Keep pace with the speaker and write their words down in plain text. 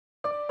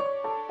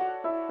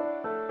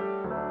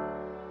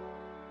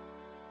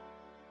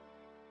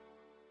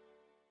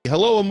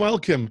Hello and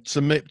welcome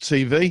to MIP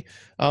TV.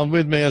 And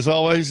with me, as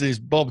always, is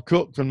Bob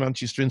Cooke from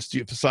Manchester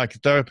Institute for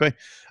Psychotherapy.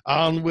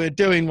 And we're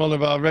doing one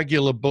of our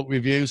regular book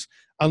reviews.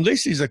 And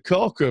this is a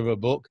corker of a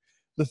book,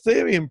 The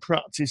Theory and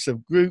Practice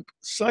of Group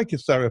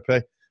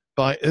Psychotherapy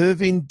by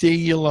Irvin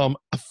Yalom,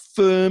 a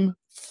firm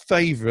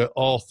favourite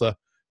author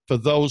for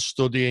those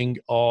studying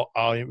or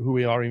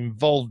who are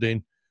involved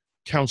in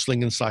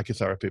counselling and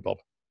psychotherapy, Bob.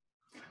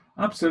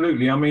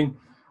 Absolutely. I mean,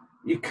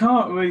 you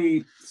can't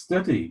really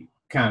study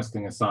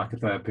counselling and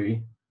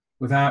psychotherapy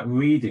without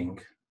reading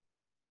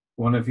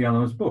one of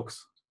Yalom's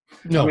books.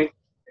 No. I mean,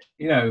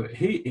 you know,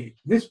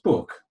 this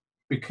book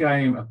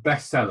became a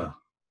bestseller.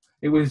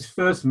 It was his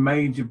first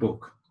major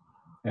book.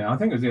 I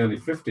think it was the early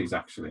 50s,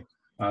 actually.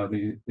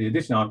 The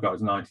edition I've got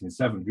is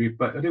 1970,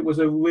 but it was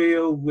a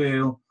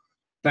real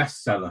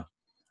bestseller.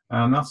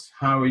 And that's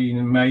how he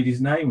made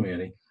his name,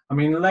 really. I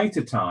mean, in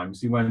later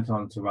times, he went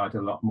on to write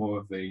a lot more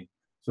of the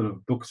sort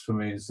of books from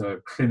his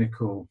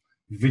clinical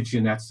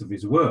vignettes of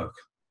his work,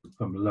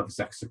 from Love's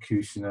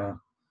Executioner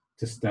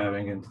to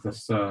Staring into the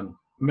Sun.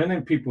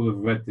 Many people have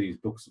read these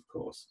books, of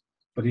course,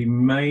 but he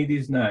made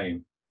his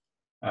name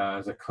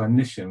as a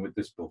clinician with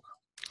this book.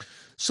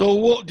 So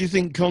what do you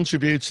think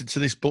contributed to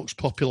this book's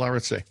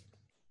popularity?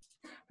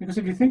 Because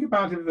if you think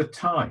about it at the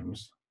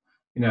times,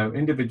 you know,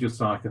 individual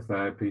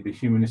psychotherapy, the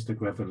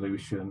humanistic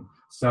revolution,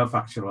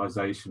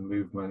 self-actualization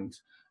movement,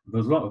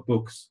 there's a lot of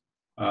books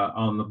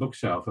on the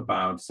bookshelf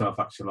about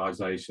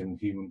self-actualization,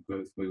 human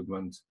growth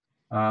movement.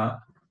 But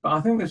I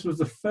think this was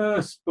the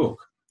first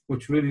book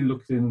which really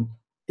looked in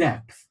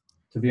depth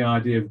to the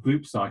idea of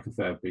group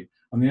psychotherapy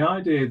and the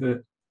idea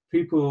that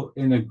people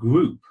in a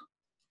group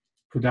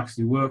could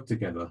actually work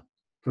together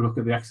to look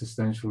at the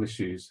existential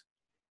issues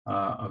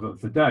of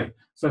the day.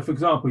 So, for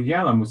example,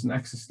 Yalom was an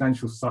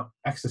existentialist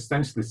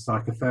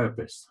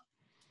psychotherapist.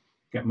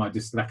 Get my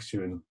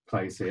dyslexia in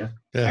place here.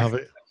 Yeah, have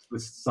it.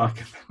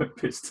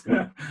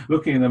 Psychotherapist,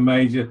 looking at the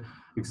major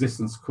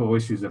existence core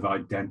issues of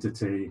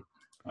identity,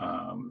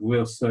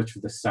 real search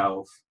for the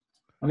self.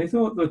 And he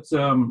thought that,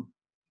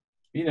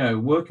 you know,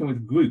 working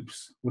with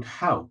groups would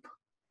help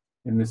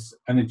in this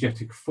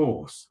energetic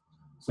force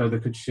so they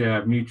could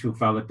share mutual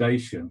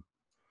validation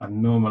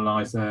and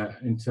normalize their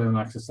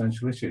internal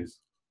existential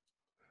issues.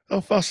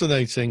 Oh,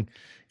 fascinating.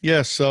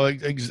 Yes, so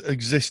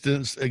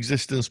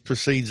existence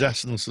precedes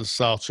essence, as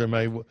Sartre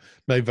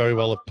may very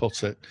well have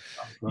put it.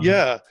 Right.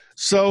 Yeah,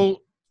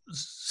 so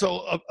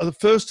the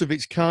first of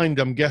its kind,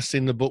 I'm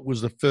guessing the book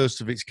was the first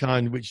of its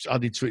kind, which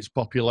added to its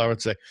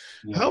popularity.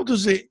 Yeah. How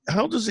does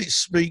it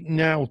speak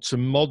now to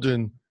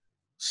modern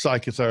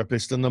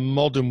psychotherapists and the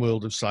modern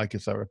world of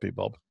psychotherapy,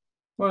 Bob?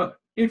 Well,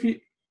 if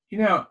you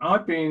know,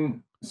 I've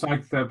been a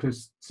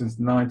psychotherapist since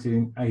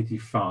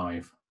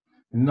 1985.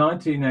 In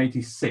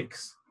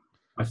 1986,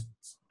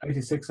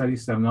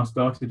 87, I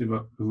started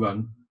to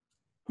run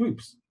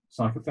groups,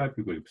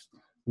 psychotherapy groups,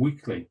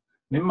 weekly.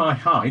 And in my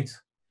height,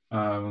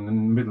 in the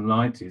middle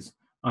 90s,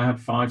 I had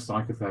 5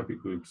 psychotherapy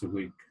groups a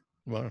week.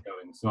 Wow.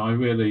 Going. So I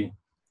really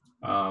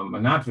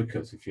an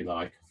advocate, if you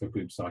like, for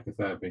group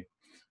psychotherapy,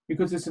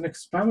 because it's an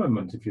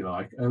experiment, if you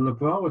like, a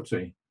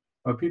laboratory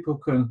where people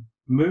can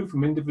move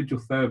from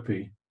individual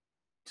therapy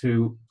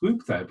to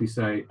group therapy,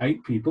 say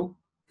 8 people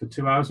for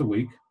 2 hours a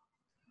week,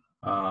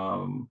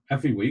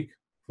 every week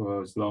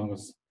for as long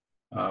as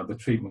the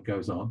treatment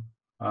goes on,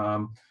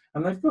 and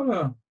they've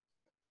got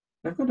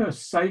a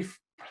safe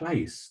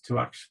place to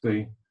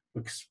actually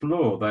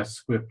explore their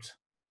script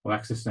or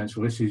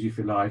existential issues, if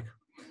you like.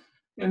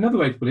 Another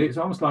way to put it, it's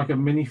almost like a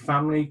mini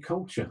family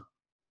culture.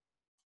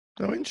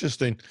 Oh,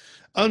 interesting.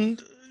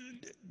 And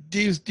do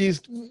you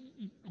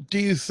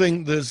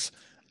think there's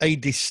a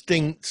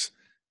distinct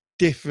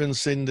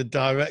difference in the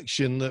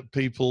direction that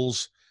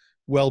people's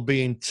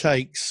well-being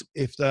takes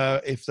if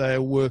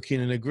they're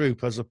working in a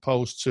group as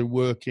opposed to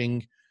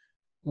working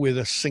with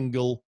a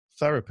single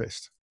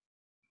therapist?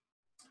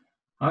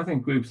 I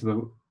think groups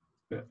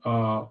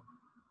are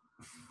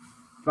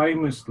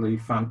famously,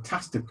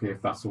 fantastically,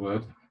 if that's a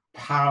word,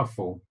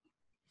 powerful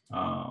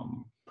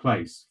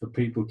place for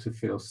people to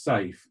feel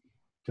safe,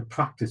 to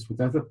practice with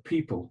other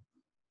people,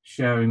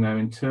 sharing their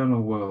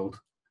internal world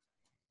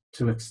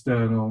to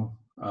external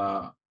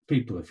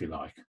people, if you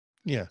like.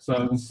 Yeah.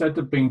 So instead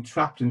of being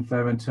trapped in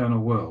their internal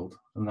world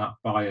and that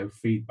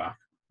biofeedback,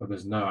 where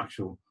there's no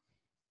actual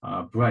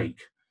break,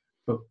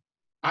 but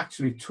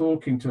actually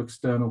talking to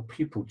external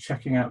people,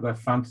 checking out their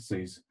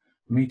fantasies,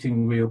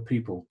 meeting real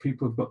people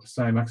who've got the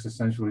same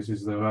existential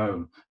issues as their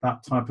own,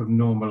 that type of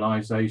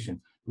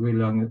normalization,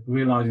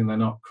 realizing they're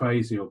not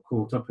crazy or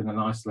caught up in an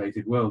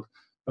isolated world,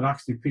 but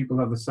actually people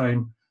have the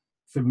same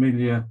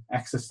familiar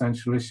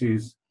existential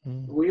issues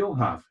that we all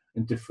have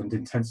in different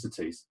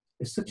intensities.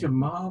 It's such a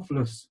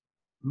marvelous,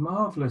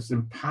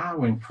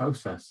 empowering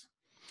process.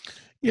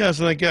 Yes,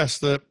 and I guess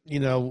that, you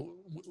know,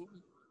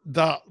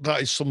 that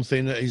is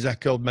something that is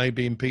echoed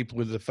maybe in people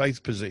with the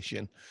faith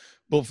position,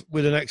 but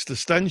with an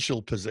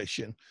existential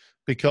position,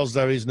 because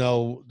there is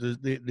no,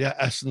 the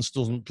essence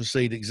doesn't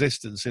precede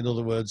existence. In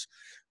other words,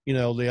 you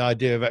know, the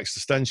idea of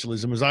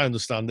existentialism, as I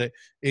understand it,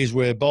 is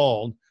we're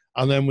born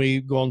and then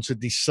we go on to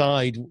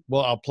decide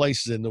what our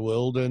place is in the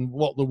world and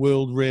what the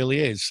world really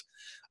is.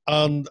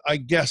 And I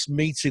guess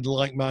meeting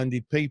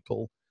like-minded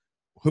people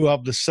who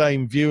have the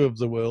same view of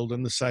the world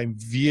and the same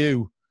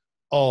view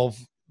of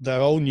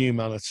their own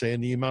humanity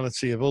and the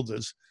humanity of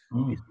others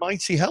is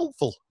mighty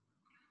helpful.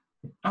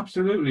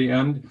 Absolutely.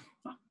 And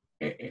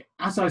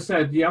as I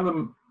said,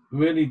 Yalom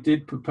really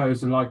did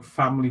propose a like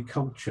family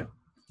culture.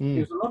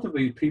 Because a lot of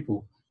these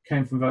people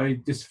came from very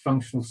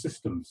dysfunctional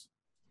systems,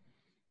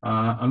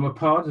 and were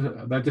part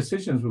of their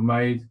decisions were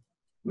made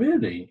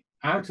really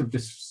out of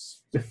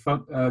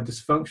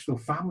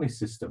dysfunctional family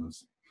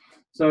systems.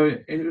 So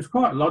it was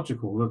quite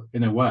logical that,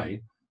 in a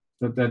way,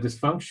 that their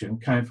dysfunction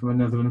came from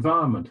another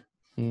environment.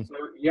 So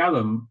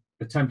Yalom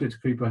attempted to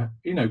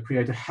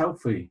create a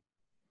healthy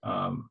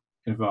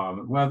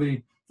environment where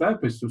the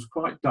therapist was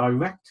quite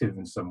directive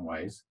in some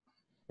ways,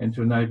 and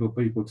to enable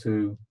people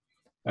to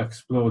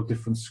explore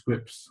different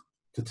scripts,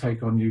 to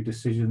take on new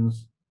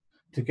decisions,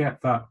 to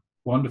get that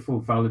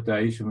wonderful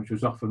validation, which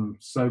was often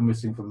so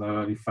missing from their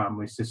early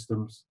family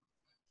systems,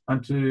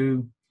 and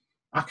to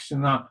action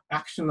that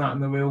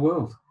in the real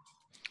world.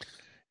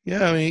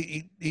 Yeah, I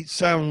mean, it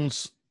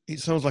sounds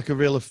like a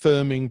real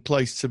affirming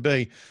place to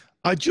be.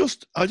 I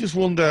just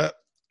wonder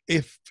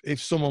if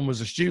someone was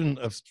a student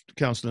of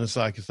counselling and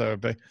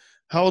psychotherapy,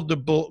 how would the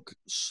book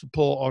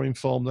support or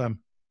inform them?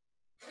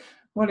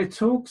 Well, it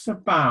talks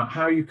about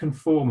how you can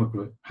form a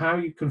group.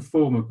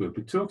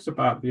 It talks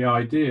about the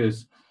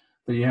ideas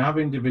that you have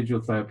individual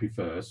therapy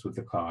first with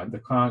the client. The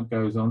client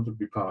goes on to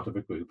be part of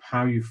a group.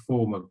 How you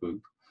form a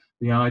group.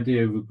 The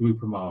idea of a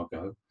group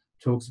imago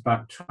talks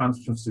about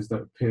transferences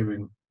that appear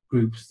in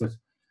groups that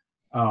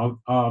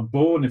are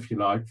born, if you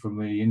like, from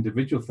the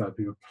individual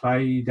therapy, but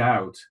played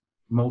out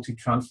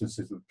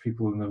multi-transferences with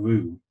people in the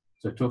room.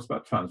 So it talks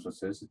about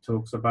transferences. It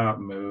talks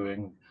about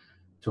mirroring.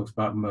 Talks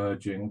about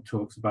merging,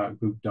 talks about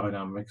group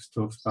dynamics,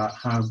 talks about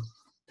how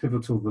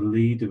pivotal the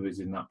leader is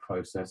in that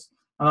process.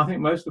 And I think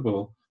most of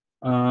all,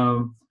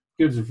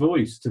 gives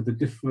voice to the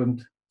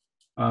different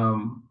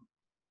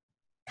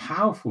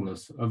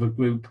powerfulness of a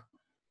group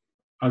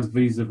as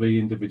vis-a-vis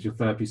individual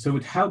therapy. So it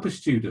would help a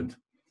student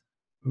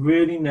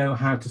really know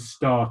how to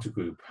start a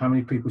group, how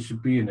many people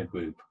should be in a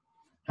group,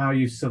 how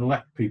you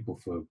select people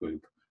for a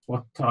group,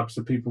 what types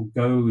of people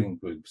go in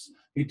groups.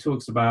 He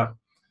talks about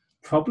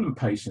problem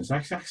patients.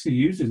 Actually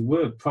uses the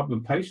word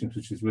problem patients,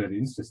 which is really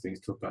interesting. He's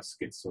talking about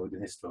schizoid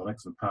and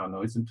histrionics and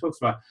paranoids, and talks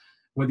about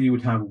whether you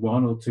would have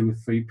 1 or 2 or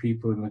 3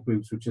 people in the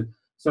groups, which are,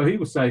 so he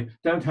would say,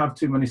 don't have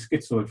too many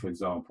schizoid, for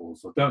example,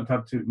 or don't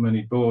have too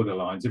many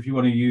borderlines. If you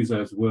want to use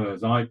those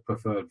words, I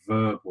prefer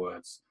verb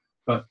words.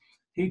 But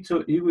he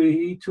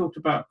talked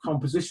about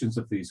compositions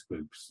of these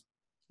groups,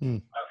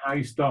 and how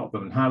you start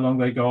them, and how long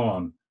they go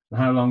on, and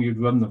how long you'd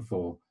run them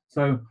for.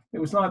 So it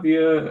was like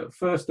the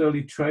first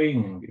early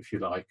training, if you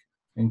like,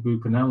 in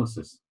group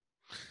analysis.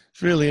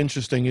 It's really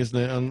interesting, isn't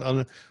it?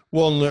 And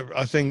one that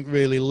I think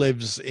really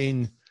lives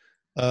in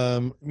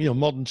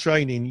modern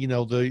training.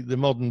 The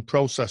modern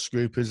process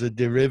group is a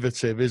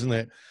derivative, isn't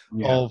it?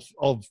 Yeah.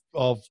 Of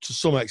to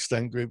some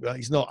extent group.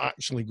 It's not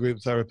actually group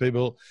therapy,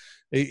 but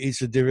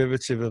it's a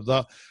derivative of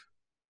that.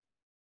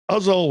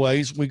 As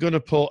always, we're going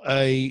to put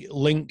a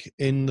link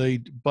in the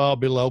bar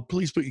below.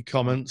 Please put your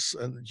comments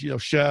and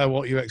share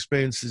what your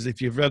experience is.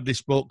 If you've read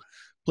this book,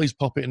 please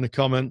pop it in the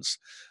comments.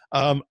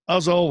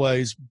 As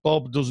always,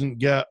 Bob doesn't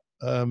get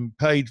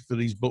paid for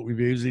these book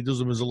reviews. He does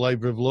them as a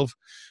labour of love.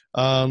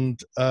 And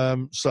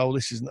so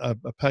this isn't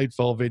a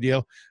paid-for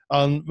video.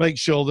 And make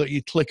sure that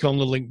you click on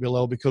the link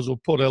below, because we'll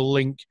put a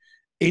link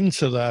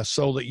into there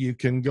so that you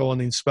can go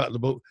and inspect the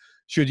book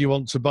should you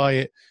want to buy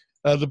it.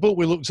 The book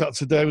we looked at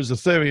today was The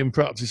Theory and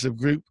Practice of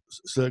Group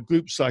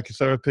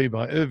Psychotherapy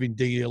by Irvin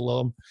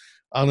Yalom.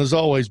 And as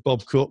always,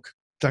 Bob Cooke,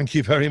 thank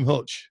you very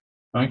much.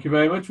 Thank you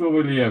very much,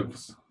 Rory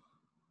Lees-Oakes.